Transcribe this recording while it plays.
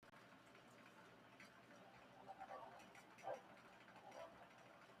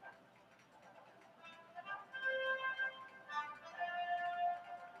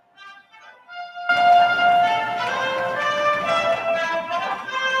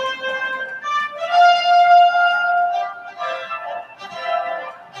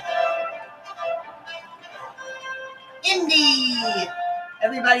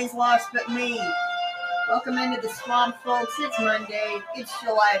Everybody's lost but me. Welcome into the swamp, folks. It's Monday. It's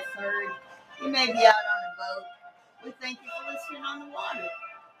July 3rd. You may be out on a boat. We thank you for listening on the water.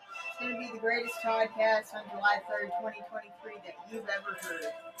 It's going to be the greatest podcast on July 3rd, 2023 that you've ever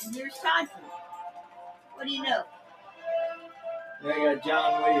heard. And here's Todd for you. What do you know? Yeah, I got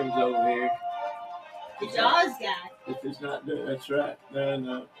John Williams over here. The Jaws guy. If it's not doing, that's right.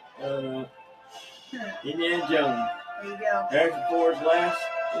 No. Indiana Jones. There you go. Harrison Ford's last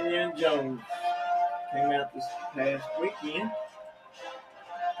Indiana Jones came out this past weekend.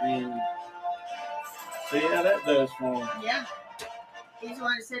 And see how that does for him. Yeah. He's the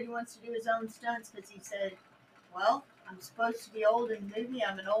one that said he wants to do his own stunts because he said, well, I'm supposed to be old in the movie.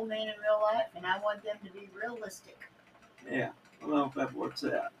 I'm an old man in real life, and I want them to be realistic. Yeah. I don't know if that works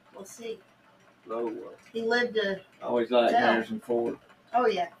out. We'll see. Lord. He lived to... I always liked Harrison Ford. Oh,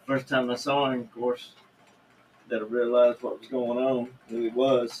 yeah. First time I saw him, of course, that I realized what was going on, who he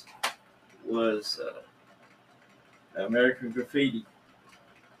was American Graffiti.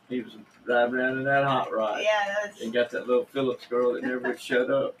 He was driving around in that hot rod. Yeah, and got that little Phillips girl that never would shut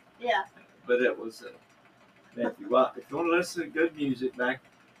up. Yeah. But it was, if you want to listen to good music back,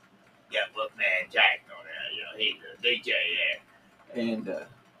 Wolfman Jack on there, he's a DJ there. And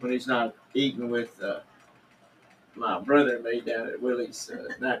when he's not eating with my brother and me down at Willie's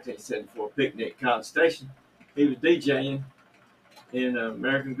 1974 picnic College Station, he was DJing in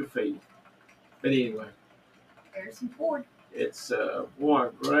American Graffiti. But anyway, Harrison Ford. it's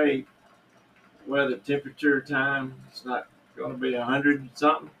great weather, temperature time. It's not going to be 100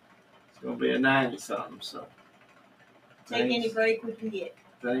 something. It's going to be a 90 something. So take any break we can get.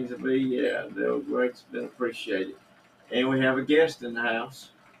 Things will be, they'll great's been appreciated. And we have a guest in the house.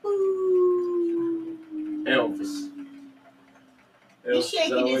 Ooh. Elvis. He's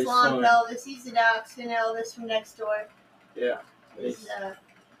shaking his long Elvis. He's the dachshund Elvis from next door. Yeah. His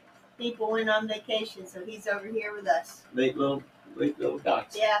people went on vacation, so he's over here with us. Neat little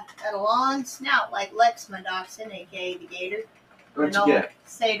dachshund. Yeah, got a long snout like Lex, my dachshund, a.k.a. the gator. What you got?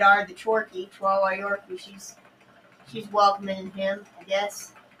 Sadar, the Chorky, Chihuahua Yorkie, she's welcoming him, I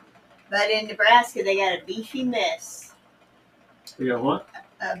guess. But in Nebraska, they got a beefy mess. You got what?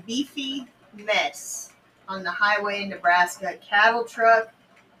 A beefy mess on the highway in Nebraska. A cattle truck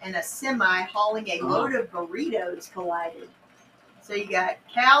and a semi hauling a load of burritos collided. So you got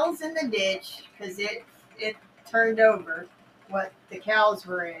cows in the ditch because it turned over what the cows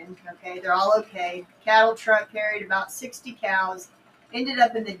were in. Okay, they're all okay. Cattle truck carried about 60 cows, ended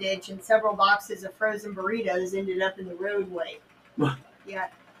up in the ditch, and several boxes of frozen burritos ended up in the roadway. Yeah.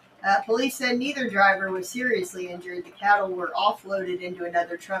 Police said neither driver was seriously injured. The cattle were offloaded into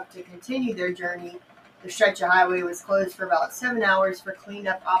another truck to continue their journey. The stretch of highway was closed for about 7 hours for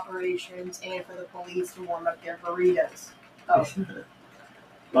cleanup operations and for the police to warm up their burritos. Oh.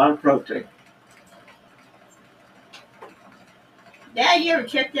 A lot of protein. Dad, you ever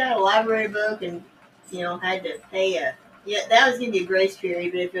checked out a library book and, had to pay that was going to be a grace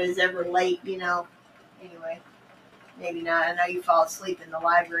period, but if it was ever late, anyway, maybe not. I know you fall asleep in the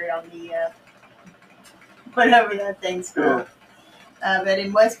library on the, whatever that thing's called. But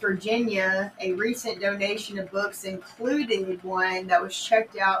in West Virginia, a recent donation of books included one that was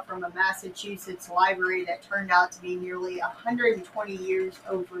checked out from a Massachusetts library that turned out to be nearly 120 years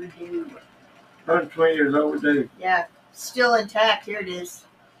overdue. 120 years overdue. Yeah, still intact. Here it is.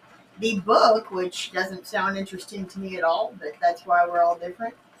 The book, which doesn't sound interesting to me at all, but that's why we're all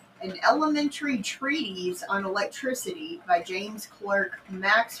different. An Elementary Treatise on Electricity by James Clerk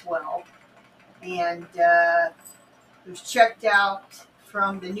Maxwell. And it was checked out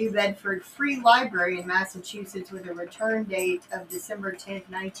from the New Bedford Free Library in Massachusetts with a return date of December 10th,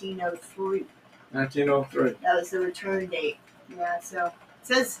 1903. 1903. That was the return date. Yeah, so it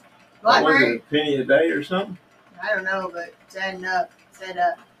says library. Was it a penny a day or something? I don't know, but it's adding up. It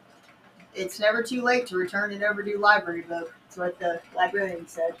said it's never too late to return an overdue library book. That's what the librarian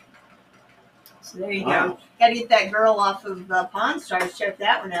said. So there you go. Got to get that girl off of Pawn Stars. Check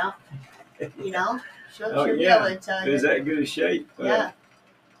that one out. She'll be able to tell you. Is that good a shape? Yeah.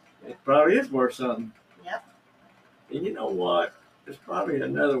 It probably is worth something. Yep. And you know what? There's probably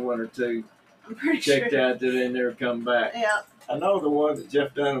another one or two I'm pretty checked sure. out that they never come back. Yep. I know the one that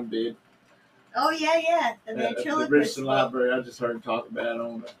Jeff Dunham did. Oh, yeah. The The ventriloquist Richardson book. Library. I just heard him talk about it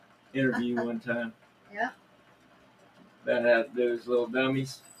on an interview one time. Yeah. That had to do with his little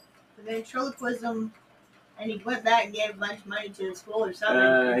dummies. The ventriloquism, and he went back and gave a bunch of money to the school or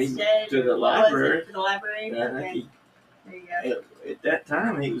something instead. To the library. To the library? Okay. There you go. At that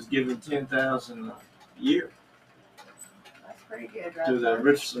time, he was given $10,000 a year That's pretty good, right? to the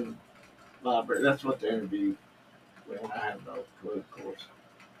Richardson Library. That's what the interview. Well, I have no clue, of course.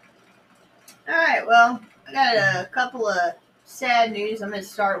 All right, well, I got a couple of sad news I'm going to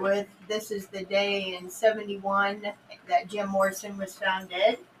start with. This is the day in 71 that Jim Morrison was found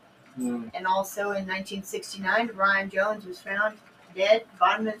dead. And also in 1969, Ryan Jones was found dead at the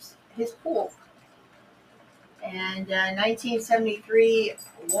bottom of his pool. And 1973,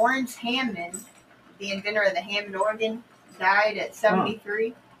 Lawrence Hammond, the inventor of the Hammond organ, died at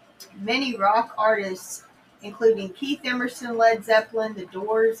 73. Many rock artists, including Keith Emerson, Led Zeppelin, The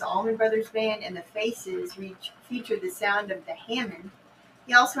Doors, the Allman Brothers Band, and the Faces, featured the sound of the Hammond.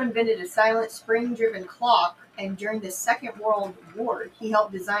 He also invented a silent spring-driven clock, and during the Second World War, he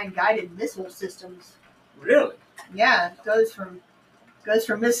helped design guided missile systems. Really? Yeah, it goes from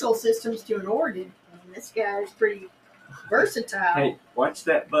missile systems to an organ. I mean, this guy is pretty versatile. Hey, watch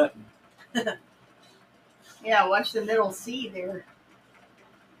that button. Yeah, watch the middle C there.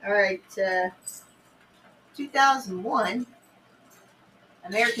 All right, 2001,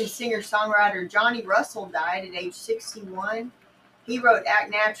 American singer-songwriter Johnny Russell died at age 61. He wrote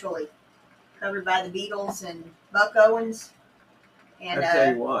Act Naturally, covered by the Beatles and Buck Owens. And I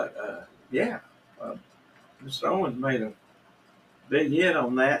tell you what, Mr. Owens made a big hit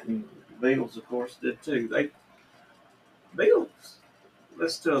on that, and the Beatles, of course, did too. Beatles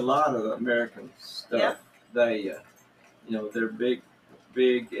listen to a lot of American stuff. Yeah. They, they're big.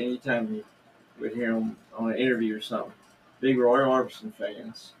 Anytime you would hear them on an interview or something, big Roy Orbison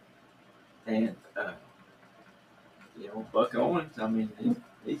fans, and Buck Owens. I mean,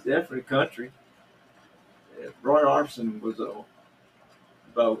 he's definitely country. Roy Orbison was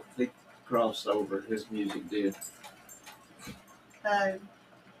both. He crossed over. His music did.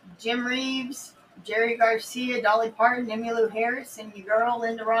 Jim Reeves, Jerry Garcia, Dolly Parton, Emmylou Harris, and your girl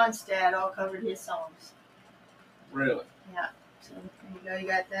Linda Ronstadt all covered his songs. Really? Yeah. So there you go. You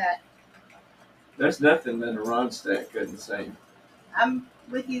got that. There's nothing that a Ronstadt couldn't sing. I'm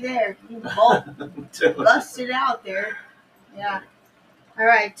with you there. You both busted out there. Yeah. All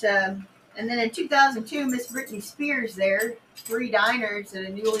right. And then in 2002, Miss Britney Spears there, 3 diners at a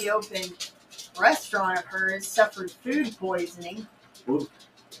newly opened restaurant of hers suffered food poisoning. Ooh.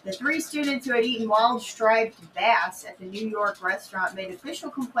 The 3 students who had eaten wild striped bass at the New York restaurant made official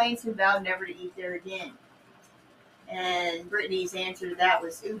complaints and vowed never to eat there again. And Britney's answer to that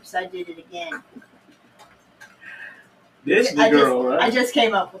was, "Oops, I did it again." Disney Girl, right? I just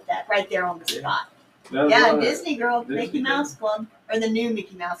came up with that right there on the spot. Yeah, Disney Girl, Mickey Mouse Club, or the new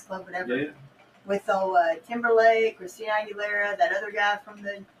Mickey Mouse Club, whatever. Yeah. With Timberlake, Christina Aguilera, that other guy from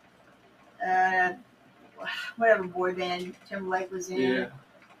the whatever boy band Timberlake was in.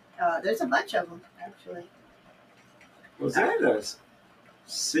 Yeah. There's a bunch of them actually. Was that a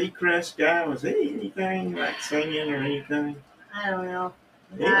Seacrest guy? Was he anything like singing or anything? I don't know.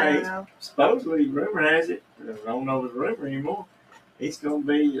 Anyway, supposedly, rumor has it, I don't know if it's a rumor anymore, he's going to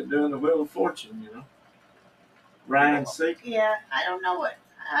be doing the Wheel of Fortune, Ryan Seacrest. Yeah, I don't know,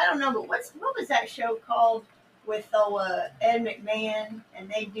 but what was that show called with Ed McMahon, and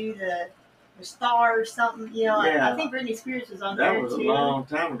they do the Star or something, Yeah. I think Britney Spears was on there too. That was a long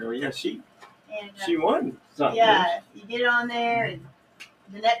time ago. Yeah, she won something. Yeah, you get on there and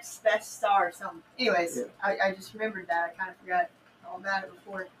the next best star or something. Anyways, yeah. I just remembered that. I kind of forgot all about it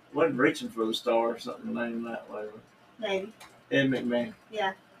before. Wasn't Reaching for the Star or something named that way. Maybe. Ed McMahon.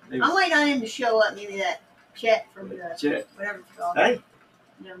 Yeah. I'm waiting on him to show up and give me that check from whatever it's called. Hey.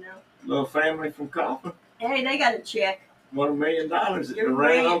 You don't know. Little family from Coffin. Hey, they got a check. $1 million at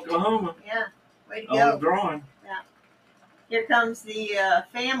Durant, Oklahoma. Yeah. Way to on go. the drawing. Yeah. Here comes the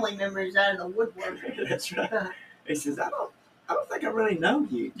family members out of the woodwork. That's right. He says, I don't think I really know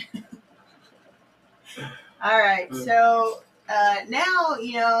you. All right. So now,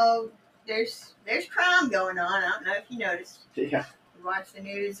 there's crime going on. I don't know if you noticed. Yeah. You watch the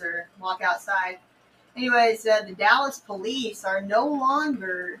news or walk outside. Anyways, the Dallas police are no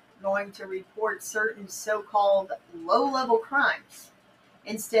longer going to report certain so-called low-level crimes.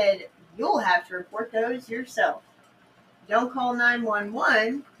 Instead, you'll have to report those yourself. Don't call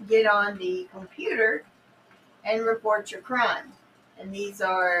 911, get on the computer, and report your crime. And these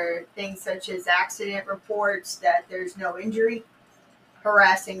are things such as accident reports that there's no injury,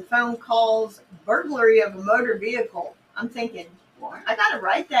 harassing phone calls, burglary of a motor vehicle. I'm thinking, I got to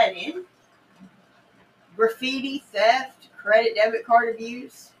write that in. Graffiti, theft, credit debit card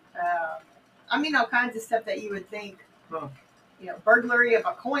abuse. All kinds of stuff that you would think. Huh. Burglary of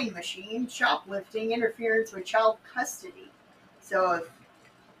a coin machine, shoplifting, interference with child custody. So,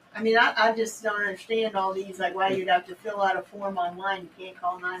 I just don't understand all these, like why you'd have to fill out a form online. You can't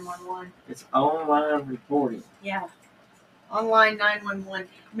call 911. It's online reporting. Yeah. Online 911.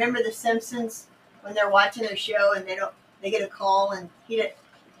 Remember The Simpsons when they're watching their show and they get a call and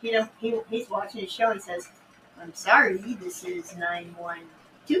he he's watching his show and says, "I'm sorry, this is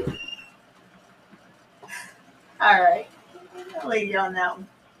 912." All right, I'll leave you on that one.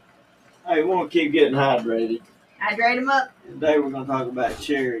 Hey, we want to keep getting hydrated. Hydrate them up. Today we're going to talk about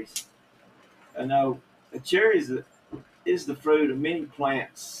cherries. I know a cherry is the fruit of many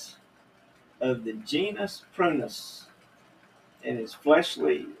plants of the genus Prunus, and is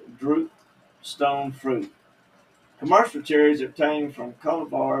fleshly drupe stone fruit. Commercial cherries are obtained from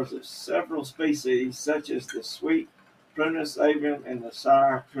cultivars of several species, such as the sweet Prunus avium and the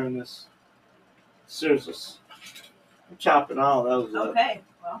sour Prunus cirrus. I'm chopping all those up. Okay,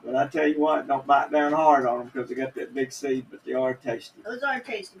 well, But I tell you what, don't bite down hard on them because they got that big seed, but they are tasty. those are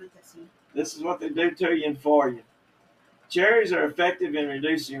tasty with the seed. This is what they do to you and for you. Cherries are effective in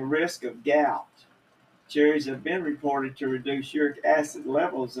reducing risk of gout. Cherries have been reported to reduce uric acid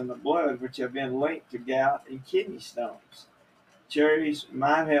levels in the blood, which have been linked to gout and kidney stones. Cherries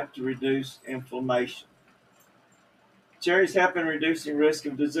might help to reduce inflammation. Cherries help in reducing risk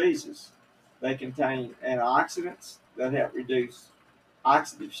of diseases. They contain antioxidants that help reduce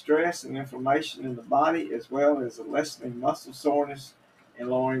oxidative stress and inflammation in the body, as well as lessening muscle soreness and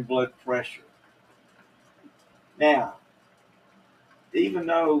lowering blood pressure. Now, even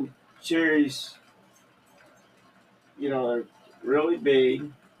though cherries, are really big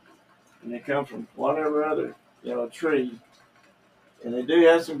and they come from whatever other, tree, and they do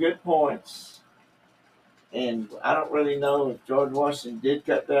have some good points. And I don't really know if George Washington did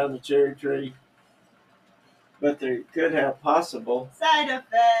cut down the cherry tree, but they could have possible Side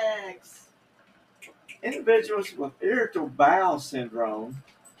effects. individuals with irritable bowel syndrome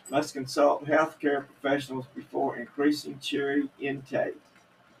must consult healthcare professionals before increasing cherry intake.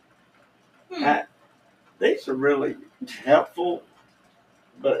 These are really helpful,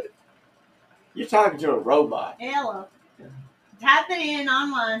 but you're talking to a robot. Hello. Yeah. Type it in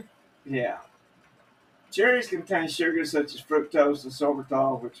online. Yeah. Cherries contain sugars such as fructose and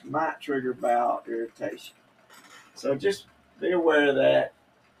sorbitol, which might trigger bowel irritation. So just be aware of that.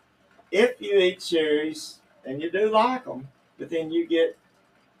 If you eat cherries, and you do like them, but then you get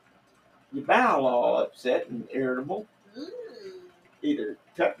your bowel all upset and irritable, either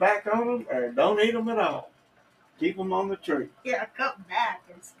cut back on them or don't eat them at all. Keep them on the tree. Yeah, cut back.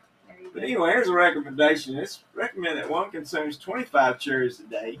 But anyway, here's a recommendation. It's recommended that one consumes 25 cherries a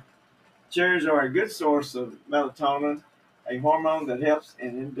day. Cherries are a good source of melatonin, a hormone that helps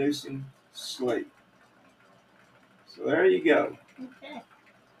in inducing sleep. So there you go. Okay.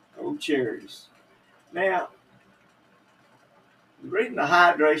 Oh, cherries. Now, reading the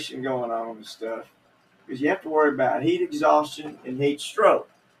hydration going on and stuff, because you have to worry about heat exhaustion and heat stroke.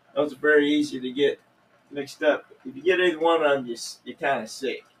 Those are very easy to get mixed up. If you get either one of them, you're kind of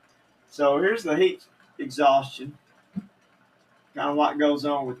sick. So here's the heat exhaustion, kind of what goes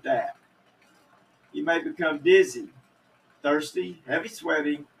on with that. You may become dizzy, thirsty, heavy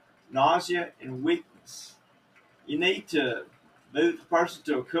sweating, nausea, and weakness. You need to move the person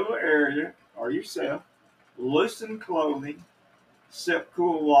to a cooler area or yourself, loosen clothing, sip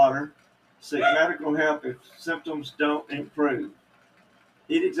cool water, seek medical help if symptoms don't improve.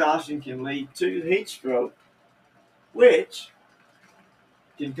 Heat exhaustion can lead to heat stroke, which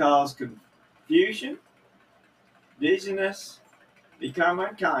can cause confusion, dizziness, become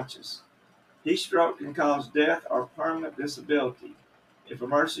unconscious. Heat stroke can cause death or permanent disability if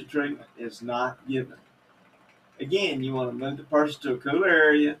emergency treatment is not given. Again, you want to move the person to a cooler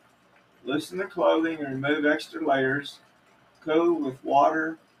area, loosen the clothing and remove extra layers, cool with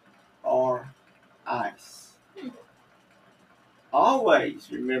water or ice. Always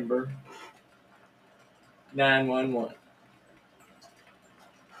remember 911.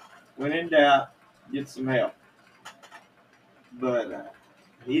 When in doubt, get some help. But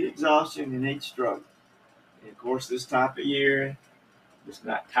heat exhaustion and heat stroke. And of course, this time of year,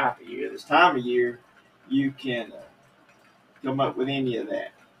 you can come up with any of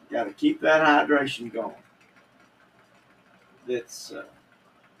that. You got to keep that hydration going. That's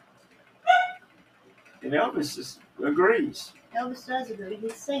and Elvis agrees. Elvis does agree.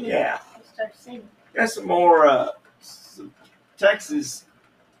 He's singing. Yeah. He starts singing. Got some more some Texas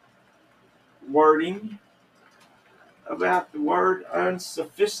wording about the word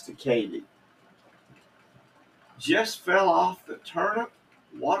unsophisticated. Just fell off the turnip,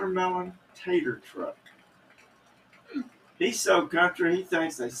 watermelon, tater truck. He's so country, he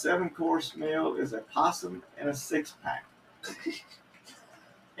thinks a 7-course meal is a possum and a 6-pack.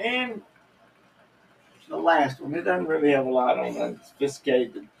 And the last one, it doesn't really have a lot on the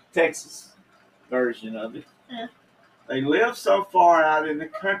sophisticated Texas version of it. Yeah. They live so far out in the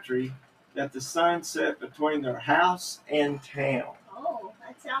country that the sun set between their house and town. Oh,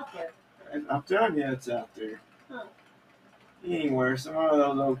 It's out there. I'm telling you, it's out there. Huh. Anywhere, some of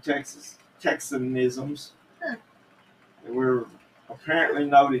those old Texanisms Huh. that we're apparently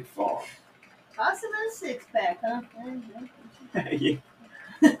noted for. Toss him in a six-pack, huh? Yeah.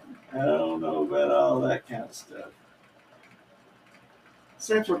 I don't know about all that kind of stuff.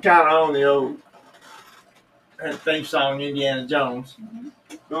 Since we're kind of on the old theme song, Indiana Jones, Mm-hmm.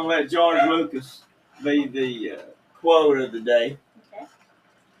 gonna let George Lucas be the quote of the day. Okay.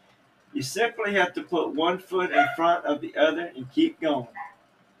 You simply have to put one foot in front of the other and keep going.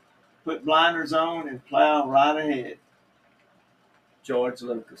 Put blinders on and plow right ahead. George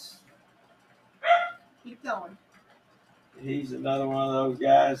Lucas. Keep going. He's another one of those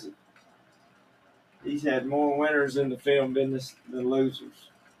guys that he's had more winners in the film business than losers.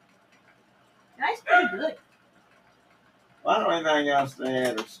 That's pretty good. Well, I don't have anything else to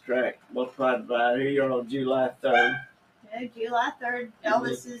add or subtract. Multiply divide. Here you are on July 3rd. Yeah, July 3rd,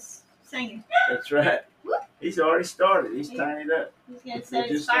 Elvis is singing. That's right. Whoop. He's already started. He's tying it up. He's going to set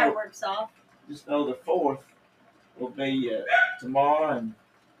his fireworks off. Just know the 4th will be tomorrow,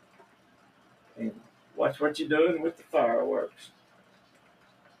 and watch what you're doing with the fireworks.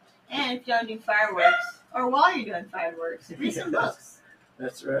 And if you don't do fireworks, or while you're doing fireworks, read some books.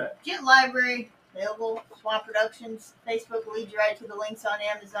 That's right. Gent Library, available. Swamp Productions. Facebook will lead you right to the links on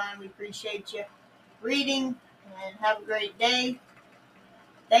Amazon. We appreciate you reading, and have a great day.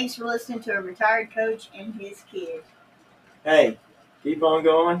 Thanks for listening to a retired coach and his kid. Hey, keep on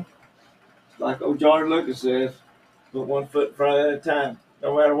going. Like old George Lucas says, put one foot in front at a time,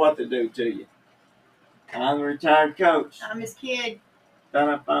 no matter what they do to you. I'm the retired coach. I'm his kid.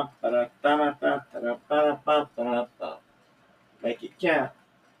 Make it count.